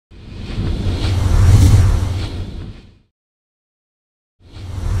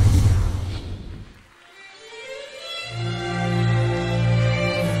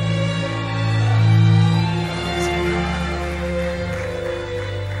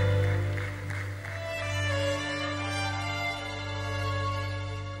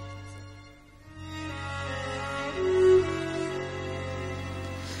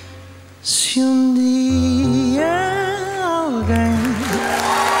um dia alguém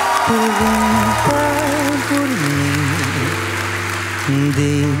perguntar por mim,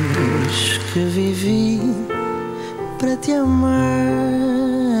 diz que vivi para te amar.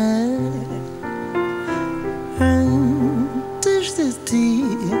 Antes de ti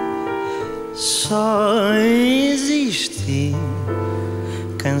só existi,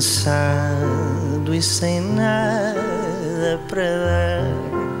 cansado e sem nada para dar.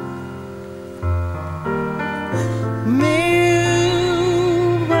 Meu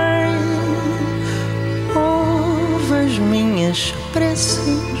bem, ouve as minhas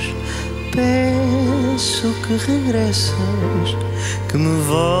preces, peço que regresses, que me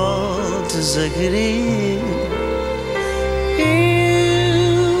voltes a querer.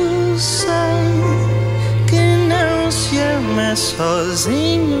 Eu sei que não se ama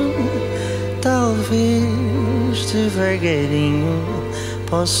sozinho, talvez devagarinho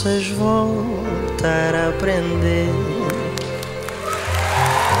possas voltar a aprender.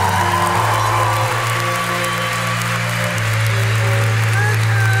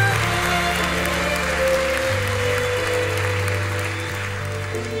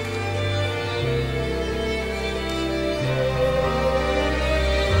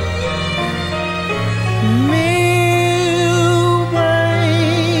 Meu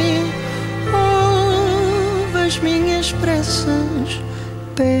bem, ouve as minhas preces,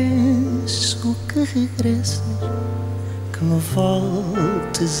 peço que regresses, que me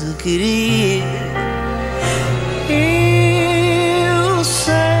voltes a querer. Eu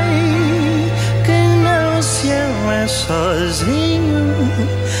sei que não se ama sozinho,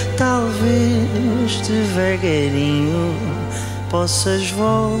 talvez devagarinho possas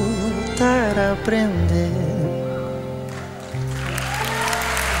voltar a aprender.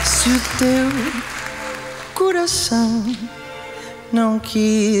 Se o teu coração não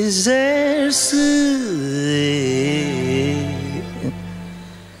quiser ceder,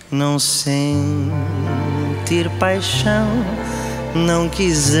 não sentir paixão, não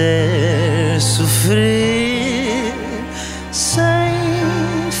quiser sofrer, sem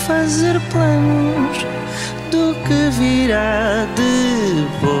fazer planos do que virá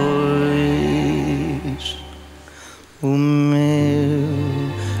depois, o meu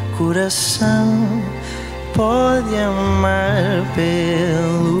coração pode amar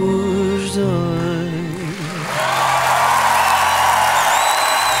pelos